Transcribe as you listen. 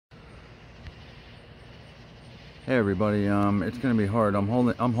Hey everybody, it's gonna be hard. I'm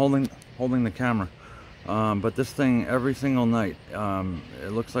holding the camera. But this thing every single night,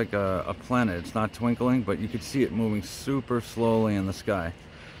 it looks like a planet. It's not twinkling, but you could see it moving super slowly in the sky.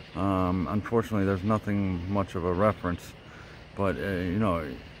 Unfortunately, there's nothing much of a reference, but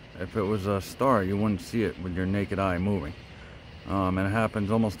if it was a star, you wouldn't see it with your naked eye moving. And it happens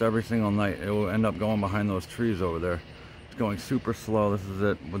almost every single night. It will end up going behind those trees over there. It's going super slow. This is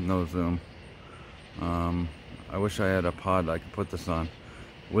it with no zoom. I wish I had a pod I could put this on.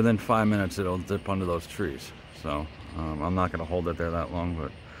 Within 5 minutes it'll dip under those trees. So I'm not going to hold it there that long,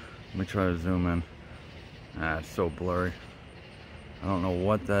 but let me try to zoom in. It's so blurry. I don't know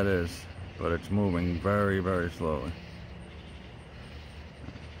what that is, but it's moving very, very slowly.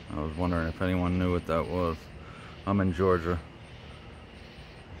 I was wondering if anyone knew what that was. I'm in Georgia.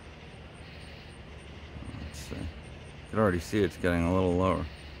 Let's see. You can already see it's getting a little lower.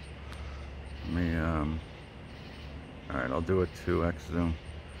 Let me, alright, I'll do a 2x zoom.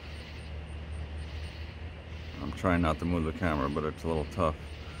 I'm trying not to move the camera, but it's a little tough.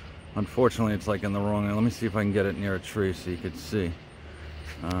 Unfortunately, it's like in the wrong end. Let me see if I can get it near a tree so you can see.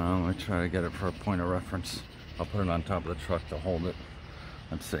 Let me try to get it for a point of reference. I'll put it on top of the truck to hold it.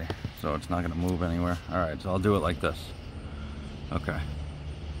 Let's see. So it's not going to move anywhere. Alright, so I'll do it like this. Okay.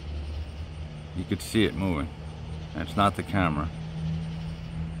 You could see it moving. And it's not the camera.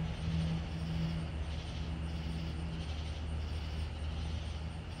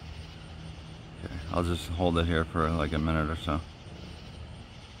 Okay, I'll just hold it here for like a minute or so.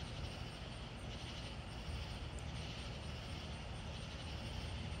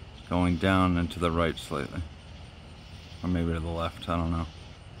 Going down and to the right slightly. Or maybe to the left, I don't know.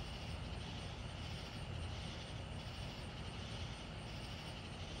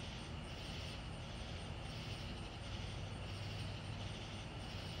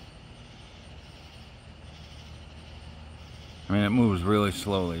 I mean, it moves really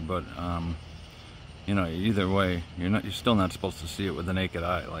slowly, but either way, you're still not supposed to see it with the naked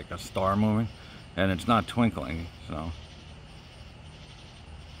eye, like a star moving, and it's not twinkling. So,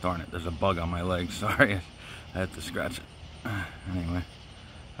 darn it, there's a bug on my leg. Sorry, I had to scratch it. Anyway,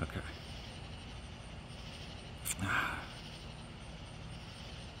 okay.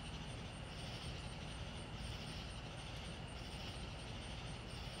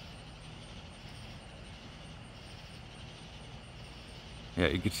 Yeah,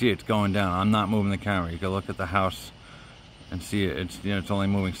 you can see it's going down. I'm not moving the camera. You can look at the house and see it. It's only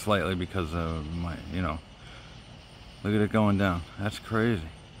moving slightly because of my, look at it going down. That's crazy.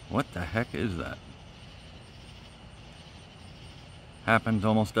 What the heck is that? Happens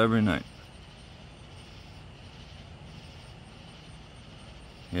almost every night.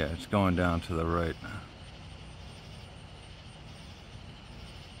 Yeah, it's going down to the right.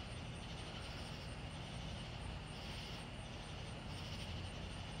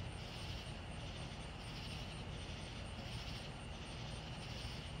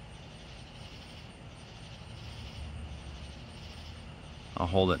 I'll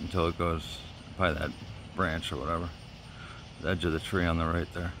hold it until it goes by that branch or whatever. The edge of the tree on the right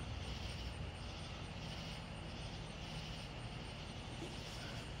there.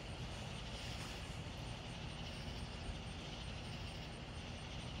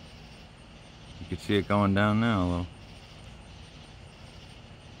 You can see it going down now a little.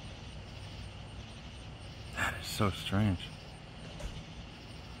 That is so strange.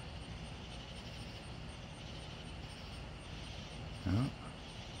 Oh.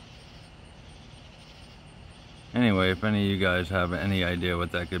 Anyway, if any of you guys have any idea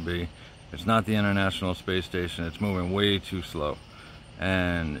what that could be, it's not the International Space Station. It's moving way too slow.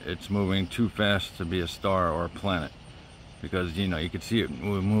 And it's moving too fast to be a star or a planet. Because, you can see it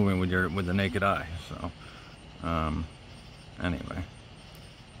moving with the naked eye. So, anyway.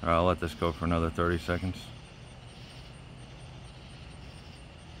 I'll let this go for another 30 seconds.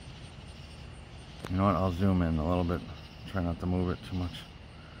 You know what? I'll zoom in a little bit. Try not to move it too much.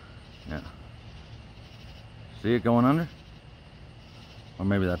 Yeah. See it going under? Or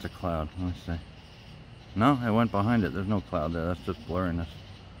maybe that's a cloud. Let me see. No, it went behind it. There's no cloud there. That's just blurriness.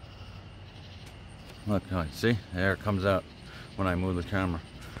 Look, see? The air comes out when I move the camera.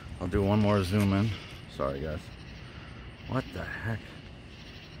 I'll do one more zoom in. Sorry, guys. What the heck?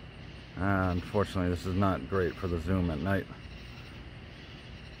 Unfortunately, this is not great for the zoom at night.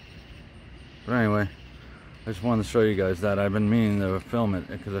 But anyway, I just wanted to show you guys that. I've been meaning to film it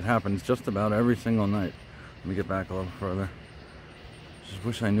because it happens just about every single night. Let me get back a little further. Just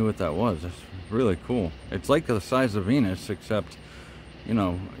wish I knew what that was. It's really cool. It's like the size of Venus, except, you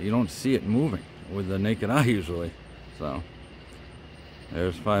don't see it moving with the naked eye usually. So,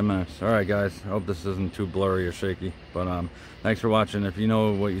 There's 5 minutes. All right, guys. I hope this isn't too blurry or shaky. But thanks for watching. If you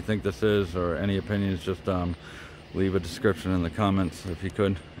know what you think this is or any opinions, just leave a description in the comments if you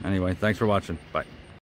could. Anyway, thanks for watching. Bye.